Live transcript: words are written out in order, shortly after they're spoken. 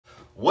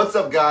What's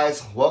up,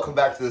 guys? Welcome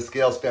back to the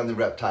Scales Family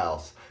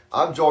Reptiles.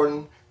 I'm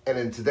Jordan, and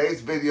in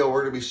today's video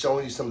we're going to be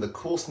showing you some of the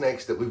cool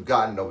snakes that we've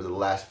gotten over the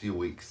last few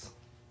weeks.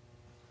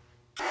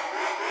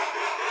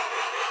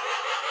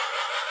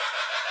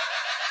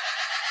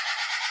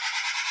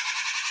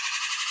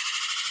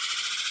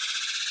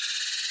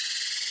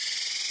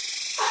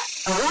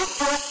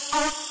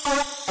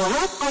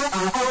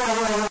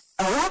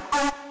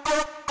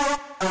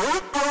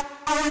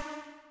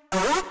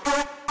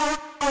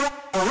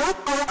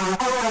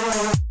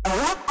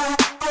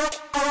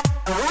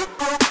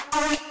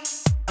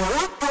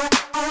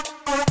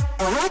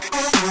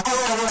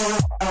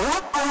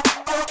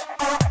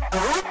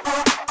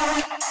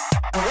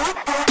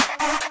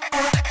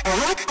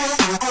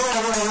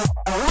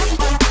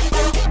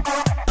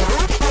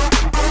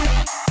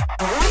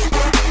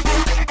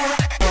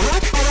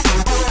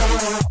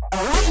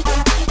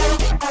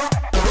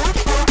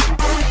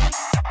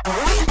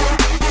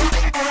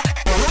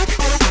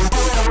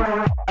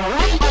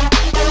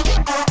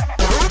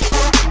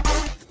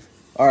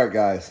 Alright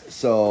guys,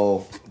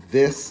 so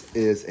this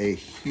is a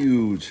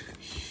huge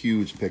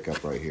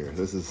pickup right here.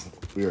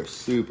 We are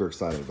super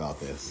excited about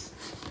this.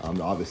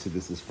 Obviously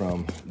this is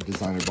from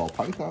Designer Ball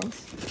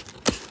Pythons.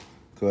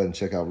 Go ahead and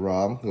check out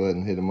Rob, go ahead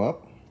and hit him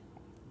up.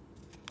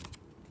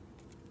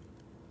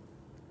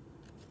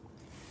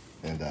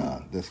 And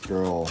this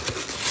girl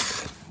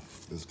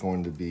is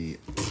going to be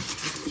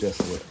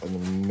just an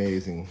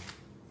amazing,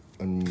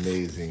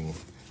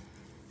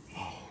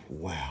 oh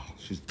wow,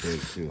 she's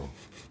big too.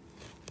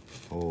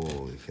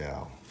 Holy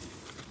cow.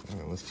 All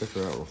right, let's check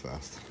her out real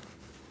fast.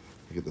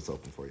 Let me get this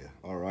open for you.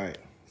 All right,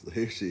 so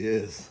here she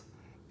is.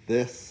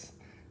 This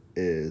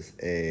is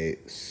a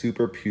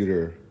super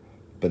pewter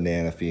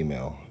banana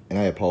female. And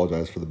I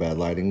apologize for the bad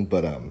lighting,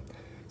 but as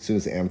soon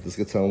as the Amethyst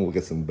gets home, we'll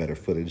get some better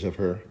footage of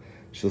her.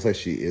 She looks like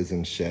she is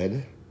in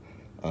shed,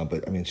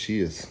 but I mean, she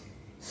is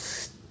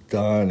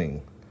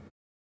stunning.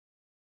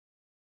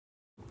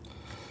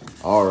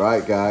 All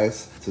right,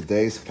 guys,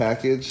 today's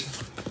package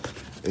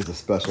is a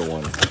special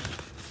one.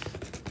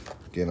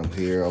 Get them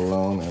here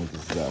alone, and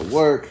this is at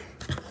work.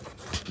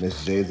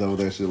 Miss Jade's over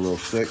there, she's a little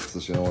sick, so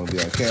she don't want to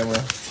be on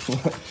camera.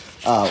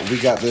 We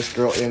got this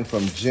girl in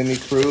from Jimmy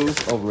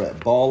Cruz over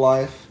at Ball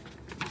Life.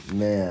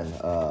 Man,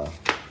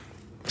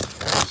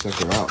 check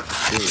her out.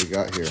 See what we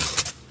got here.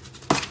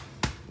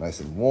 Nice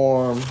and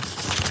warm,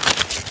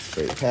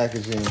 great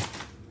packaging.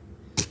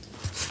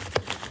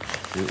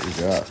 See what we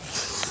got.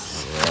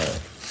 All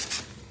right.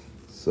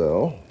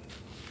 So,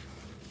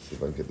 see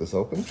if I can get this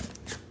open.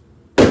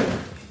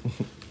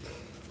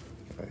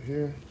 Right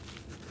here.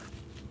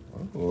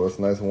 Oh, that's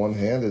nice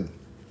one-handed.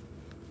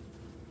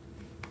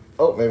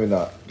 Oh, maybe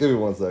not. Give me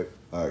one sec.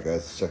 All right,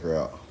 guys, check her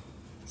out.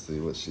 See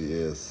what she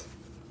is.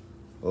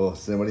 Oh,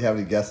 does anybody have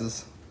any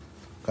guesses?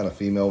 What kind of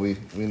female we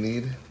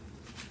need?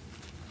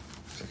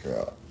 Check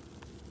her out.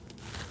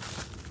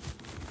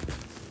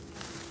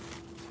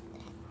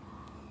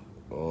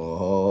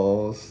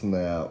 Oh,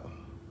 snap.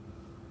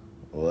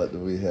 What do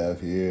we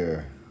have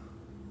here?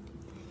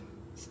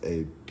 It's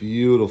a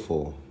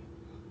beautiful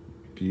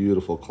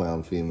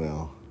clown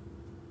female.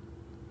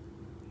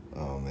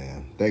 Oh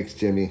man, thanks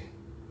Jimmy.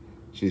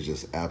 She's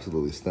just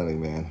absolutely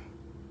stunning, man.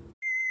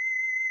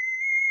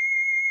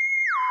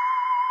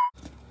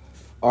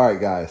 All right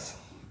guys,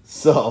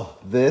 so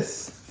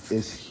this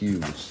is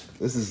huge.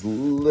 This is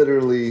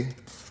literally,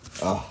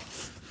 I'm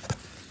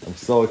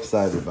so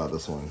excited about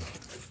this one.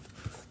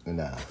 And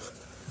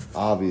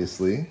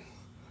obviously,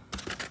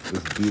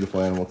 this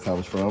beautiful animal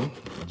comes from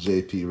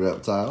JP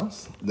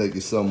Reptiles. Thank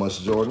you so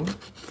much, Jordan,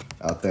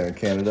 out there in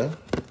Canada.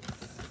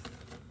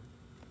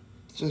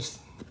 Just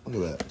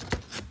look at that.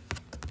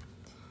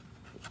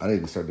 I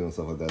need to start doing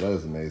stuff like that. That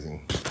is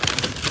amazing.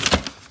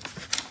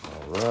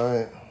 All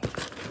right,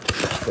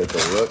 take a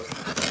look.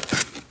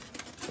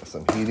 Got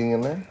some heating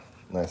in there,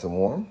 nice and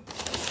warm.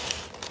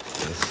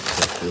 Let's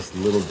check this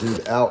little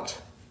dude out.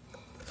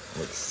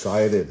 I'm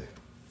excited.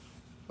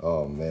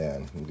 Oh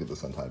man, let me get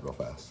this untied real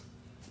fast.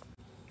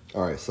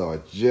 All right, so I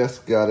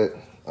just got it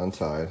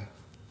untied.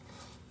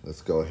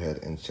 Let's go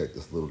ahead and check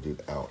this little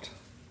dude out.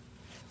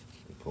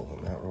 Let me pull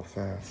him out real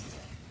fast.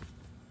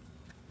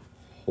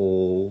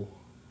 Holy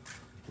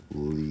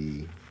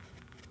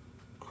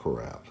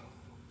crap.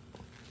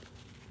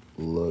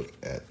 Look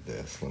at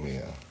this. Let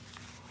me,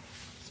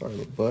 sorry,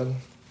 little bud.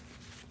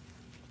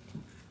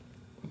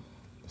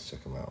 Let's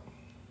check him out.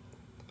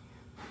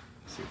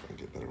 Let's see if I can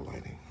get better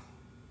lighting.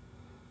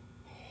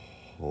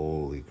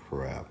 Holy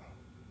crap.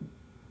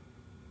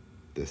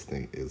 This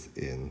thing is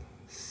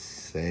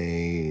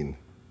insane.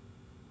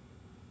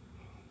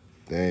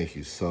 Thank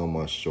you so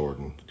much,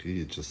 Jordan. Could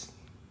you just...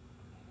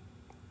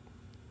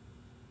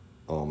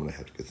 Oh, I'm gonna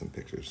have to get some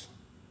pictures.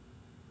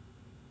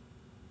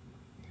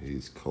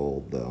 He's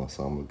cold though,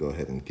 so I'm gonna go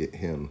ahead and get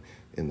him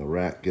in the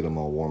rack, get him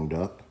all warmed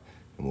up,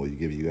 and we'll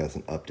give you guys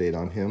an update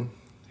on him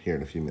here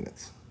in a few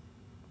minutes.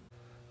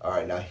 All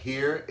right, now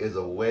here is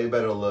a way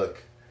better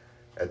look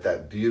at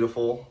that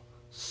beautiful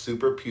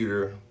super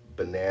pewter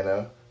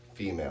banana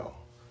female.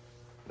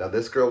 Now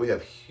this girl we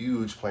have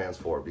huge plans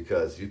for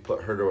because you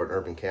put her to an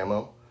urban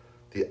camo.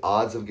 The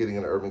odds of getting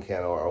an urban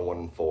camo are 1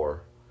 in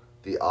 4.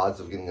 The odds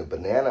of getting a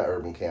banana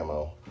urban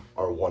camo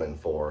are 1 in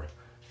 4.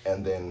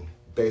 And then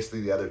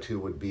basically the other two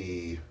would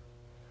be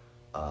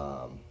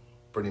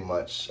pretty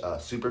much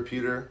super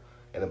pewter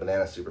and a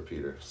banana super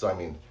pewter. So I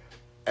mean,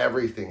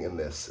 everything in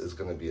this is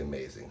gonna be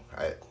amazing.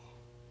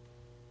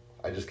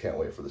 I just can't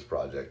wait for this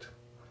project.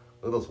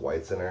 Look at those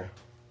whites in her.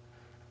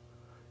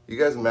 You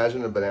guys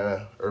imagine a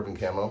banana urban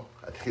camo?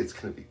 I think it's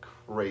gonna be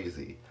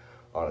crazy,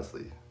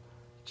 honestly.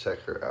 Check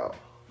her out.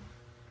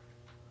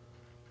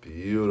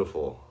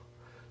 Beautiful.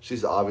 She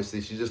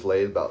just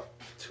laid about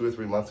 2 or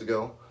 3 months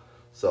ago,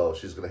 so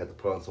she's gonna have to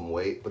put on some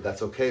weight, but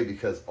that's okay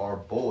because our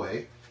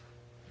boy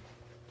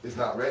is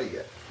not ready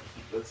yet.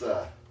 Let's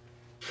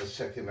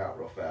check him out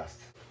real fast.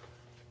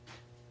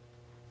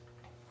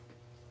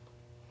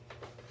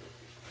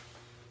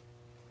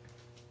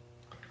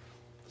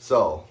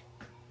 So,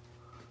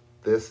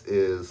 this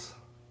is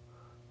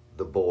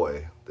the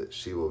boy that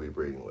she will be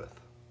breeding with.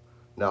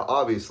 Now,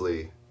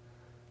 obviously,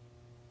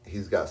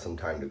 he's got some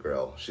time to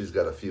grow. She's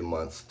got a few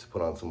months to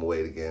put on some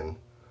weight again,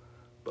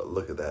 but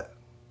look at that.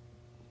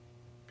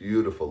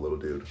 Beautiful little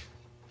dude.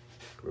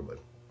 Come here, bud.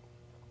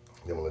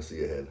 I want to see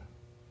your head.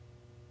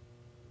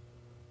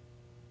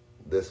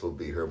 This will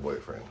be her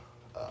boyfriend.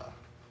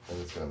 And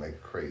it's gonna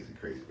make crazy,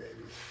 crazy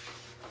babies.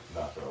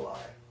 Not gonna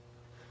lie.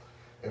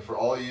 And for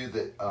all you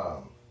that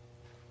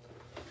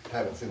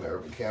haven't seen the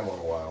urban camo in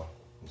a while,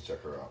 let's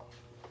check her out.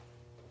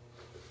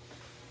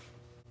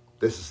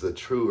 This is the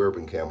true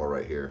urban camo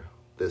right here.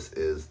 This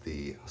is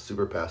the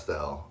Super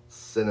Pastel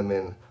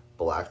Cinnamon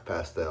Black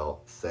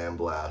Pastel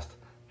Sandblast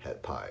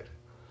Het Pied.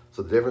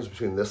 So the difference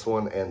between this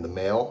one and the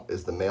male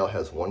is the male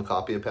has 1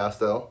 copy of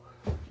pastel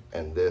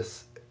and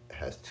this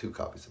has 2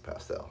 copies of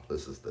pastel.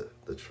 This is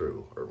the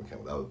true urban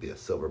camo. That would be a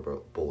silver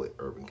bullet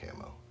urban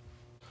camo.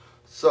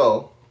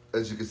 So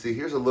as you can see,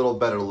 here's a little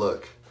better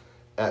look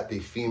at the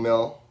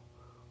female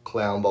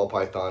clown ball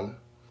python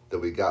that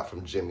we got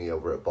from Jimmy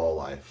over at Ball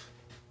Life.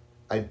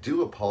 I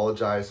do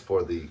apologize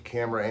for the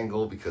camera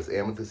angle because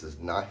Amethyst is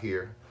not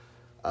here.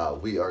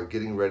 We are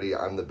getting ready.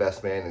 I'm the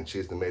best man and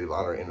she's the maid of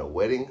honor in a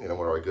wedding, in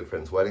one of our good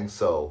friends' weddings.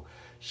 So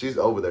she's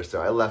over there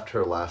still. I left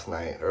her last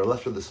night, or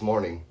left her this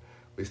morning.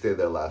 We stayed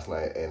there last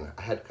night and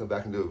I had to come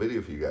back and do a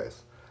video for you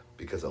guys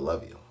because I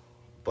love you.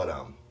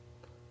 But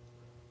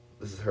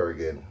this is her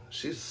again.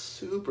 She's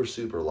super,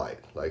 super light.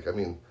 Like, I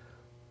mean,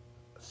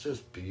 it's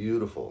just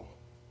beautiful.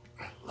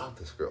 I love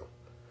this girl.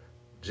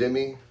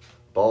 Jimmy,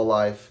 Ball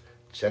Life,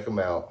 check him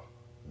out.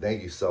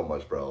 Thank you so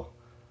much, bro.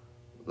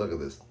 Look at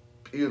this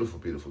beautiful,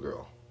 beautiful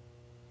girl.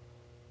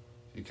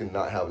 You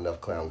cannot have enough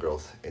clown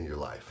girls in your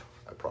life,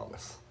 I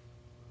promise.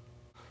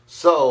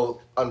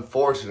 So,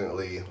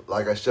 unfortunately,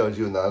 like I showed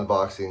you in the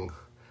unboxing,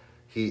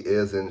 he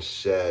is in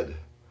shed.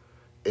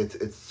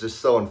 It's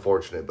just so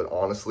unfortunate, but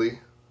honestly,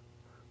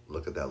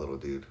 look at that little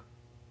dude.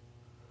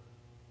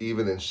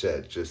 Even in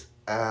shed, just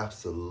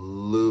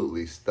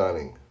absolutely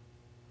stunning.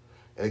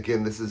 And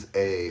again, this is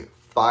a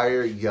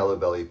fire yellow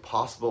belly,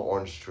 possible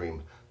orange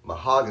stream,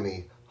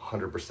 mahogany,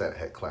 100%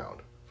 het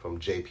clown from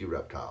JP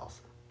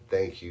Reptiles.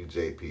 Thank you,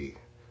 JP.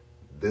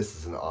 This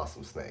is an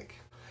awesome snake.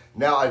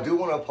 Now, I do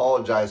want to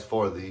apologize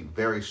for the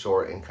very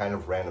short and kind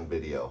of random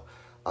video.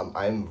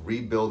 I'm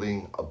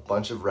rebuilding a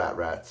bunch of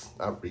rats.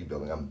 Not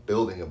rebuilding, I'm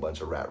building a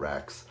bunch of rat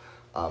racks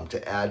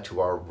to add to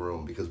our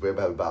room because we have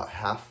about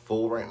half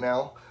full right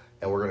now.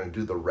 And we're gonna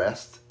do the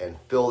rest and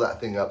fill that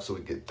thing up so we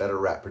get better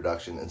rat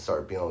production and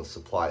start being able to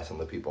supply some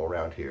of the people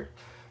around here.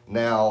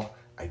 Now,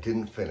 I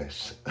didn't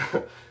finish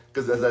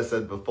because as I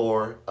said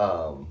before,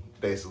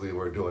 basically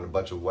we're doing a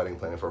bunch of wedding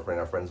planning for a friend.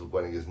 Our friend's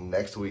wedding is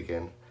next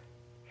weekend.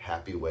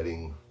 Happy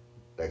wedding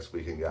next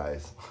weekend,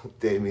 guys.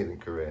 Damien and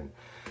Corinne.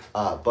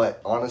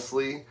 But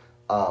honestly,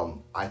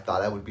 I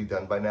thought I would be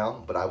done by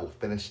now, but I will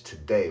finish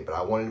today. But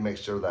I wanted to make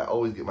sure that I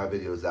always get my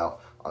videos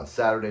out on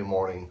Saturday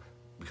morning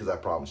because I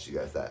promised you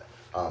guys that.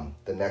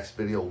 The next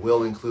video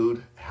will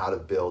include how to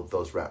build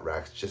those rat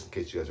racks, just in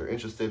case you guys are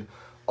interested.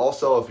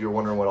 Also, if you're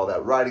wondering what all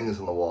that writing is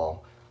on the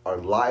wall, our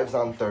lives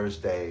on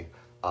Thursday.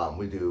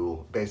 We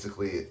do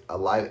basically a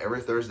live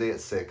every Thursday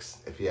at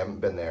 6. If you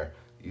haven't been there,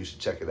 you should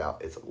check it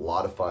out. It's a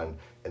lot of fun.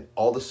 And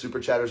all the super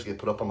chatters get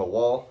put up on the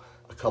wall.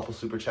 A couple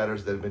super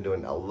chatters that have been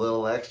doing a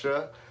little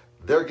extra,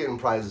 they're getting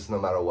prizes no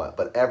matter what.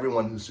 But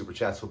everyone who super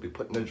chats will be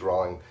put in a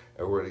drawing,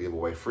 and we're gonna give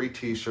away free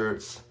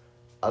t-shirts,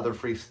 other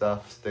free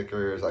stuff,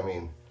 stickers. I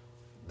mean,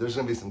 there's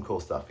gonna be some cool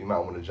stuff. You might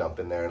want to jump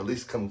in there and at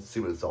least come see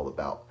what it's all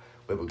about.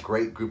 We have a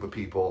great group of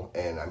people,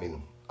 and I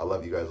mean, I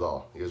love you guys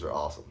all. You guys are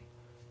awesome.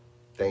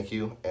 Thank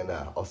you, and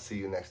I'll see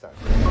you next time.